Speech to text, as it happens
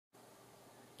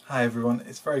Hi everyone,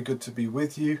 it's very good to be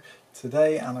with you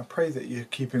today and I pray that you're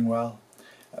keeping well.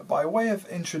 By way of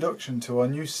introduction to our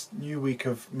new week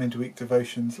of midweek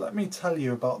devotions, let me tell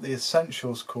you about the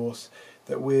Essentials course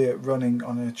that we're running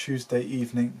on a Tuesday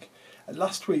evening.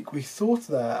 Last week we thought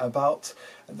there about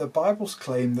the Bible's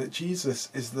claim that Jesus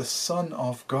is the Son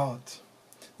of God,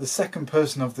 the second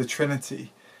person of the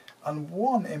Trinity, and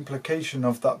one implication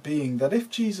of that being that if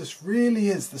Jesus really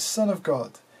is the Son of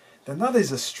God, then that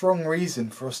is a strong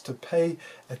reason for us to pay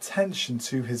attention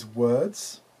to his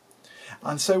words.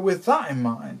 And so with that in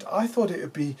mind, I thought it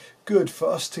would be good for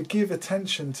us to give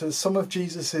attention to some of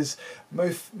Jesus's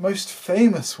most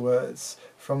famous words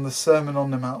from the Sermon on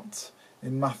the Mount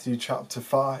in Matthew chapter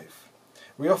 5.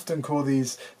 We often call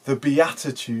these the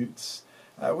Beatitudes,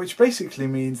 which basically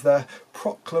means they're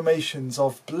proclamations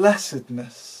of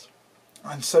blessedness.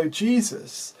 And so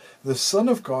Jesus, the Son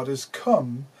of God, has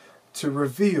come to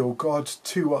reveal God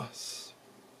to us.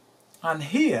 And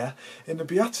here in the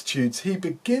Beatitudes he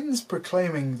begins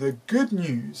proclaiming the good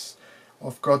news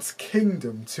of God's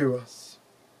kingdom to us.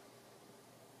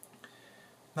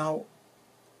 Now,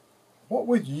 what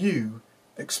would you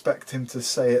expect him to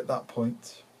say at that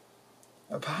point?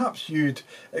 Perhaps you'd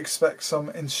expect some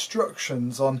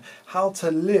instructions on how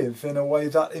to live in a way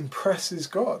that impresses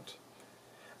God.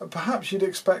 Perhaps you'd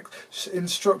expect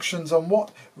instructions on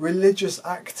what religious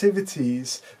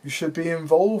activities you should be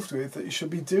involved with, that you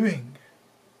should be doing.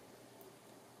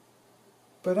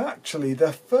 But actually,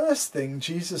 the first thing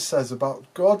Jesus says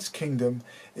about God's kingdom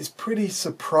is pretty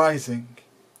surprising.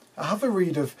 I have a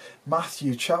read of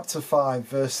Matthew chapter 5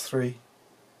 verse 3.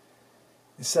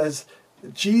 It says,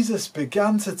 Jesus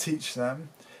began to teach them.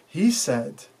 He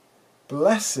said,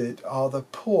 "Blessed are the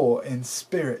poor in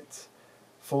spirit,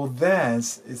 for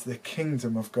theirs is the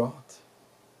kingdom of God."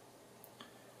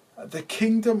 The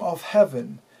kingdom of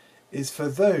heaven is for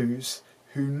those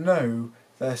who know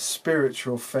their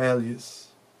spiritual failures.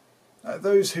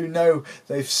 Those who know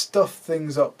they've stuffed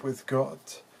things up with God.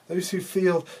 Those who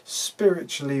feel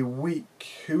spiritually weak,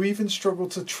 who even struggle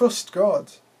to trust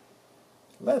God,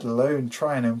 let alone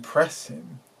try and impress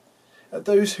him.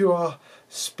 Those who are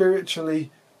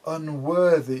spiritually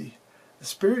unworthy,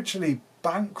 spiritually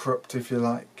bankrupt, if you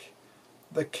like.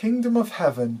 The kingdom of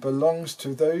heaven belongs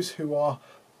to those who are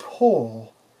poor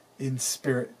in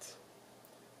spirit.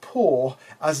 Poor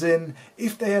as in,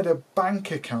 if they had a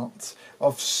bank account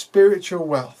of spiritual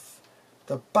wealth,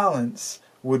 the balance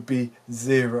would be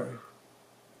zero.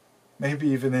 Maybe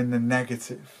even in the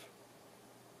negative.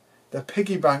 The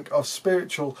piggy bank of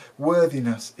spiritual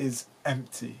worthiness is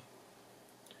empty.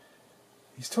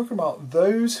 He's talking about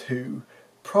those who,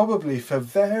 probably for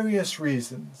various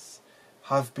reasons,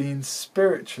 have been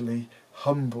spiritually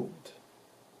humbled.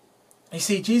 You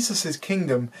see, Jesus'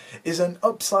 kingdom is an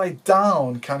upside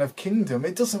down kind of kingdom.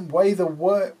 It doesn't weigh the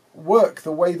work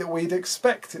the way that we'd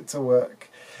expect it to work.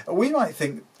 We might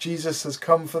think Jesus has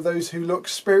come for those who look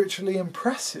spiritually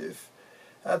impressive,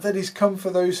 that he's come for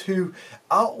those who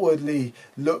outwardly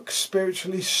look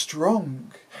spiritually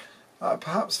strong.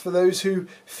 Perhaps for those who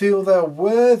feel they're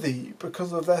worthy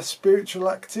because of their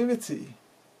spiritual activity.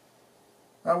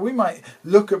 We might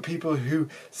look at people who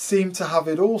seem to have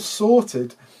it all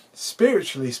sorted,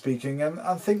 spiritually speaking,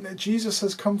 and think that Jesus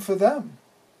has come for them.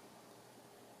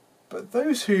 But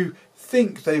those who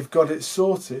think they've got it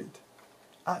sorted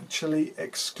actually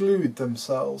exclude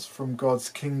themselves from God's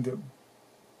kingdom.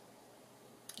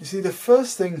 You see, the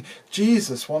first thing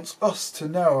Jesus wants us to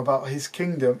know about his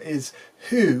kingdom is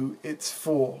who it's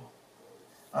for.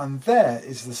 And there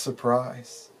is the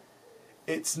surprise.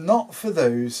 It's not for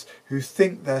those who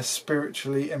think they're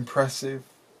spiritually impressive.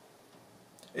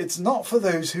 It's not for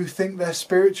those who think they're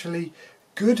spiritually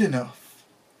good enough.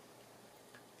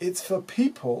 It's for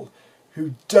people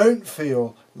who don't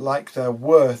feel like they're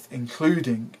worth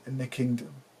including in the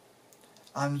kingdom.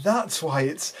 And that's why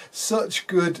it's such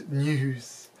good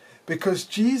news. Because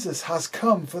Jesus has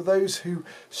come for those who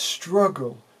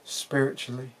struggle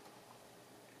spiritually.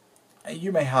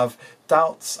 You may have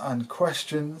doubts and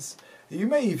questions. You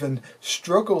may even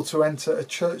struggle to enter a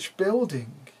church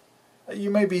building.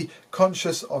 You may be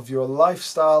conscious of your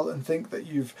lifestyle and think that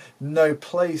you've no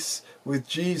place with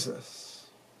Jesus.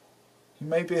 You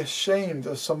may be ashamed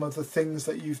of some of the things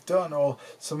that you've done or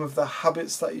some of the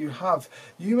habits that you have.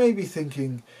 You may be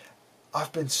thinking,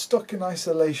 I've been stuck in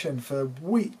isolation for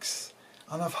weeks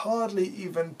and I've hardly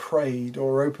even prayed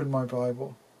or opened my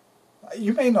Bible.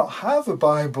 You may not have a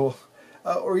Bible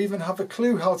or even have a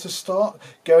clue how to start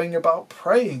going about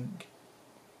praying.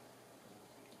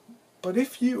 But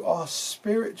if you are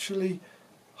spiritually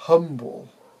humble,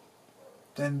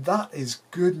 then that is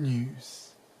good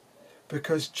news.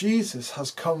 because Jesus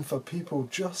has come for people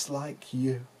just like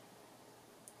you.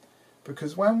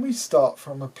 Because when we start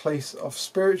from a place of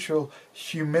spiritual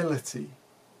humility,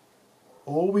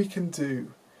 all we can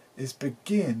do is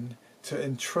begin to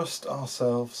entrust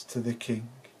ourselves to the King.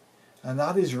 And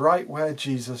that is right where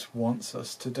Jesus wants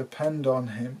us, to depend on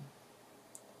him.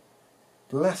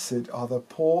 Blessed are the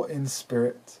poor in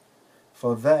spirit,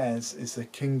 for theirs is the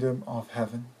kingdom of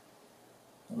heaven.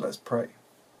 Let's pray.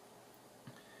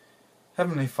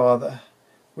 Heavenly Father,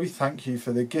 we thank you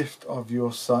for the gift of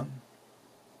your Son.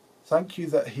 Thank you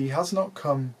that he has not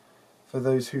come for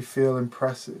those who feel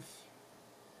impressive,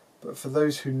 but for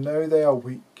those who know they are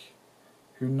weak,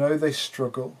 who know they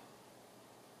struggle,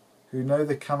 who know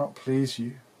they cannot please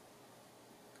you.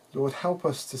 Lord, help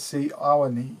us to see our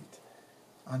need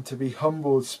and to be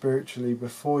humbled spiritually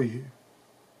before you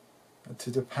and to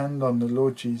depend on the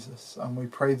Lord Jesus. And we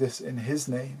pray this in his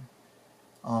name.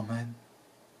 Amen.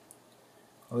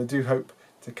 Well, I do hope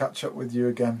to catch up with you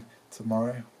again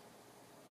tomorrow.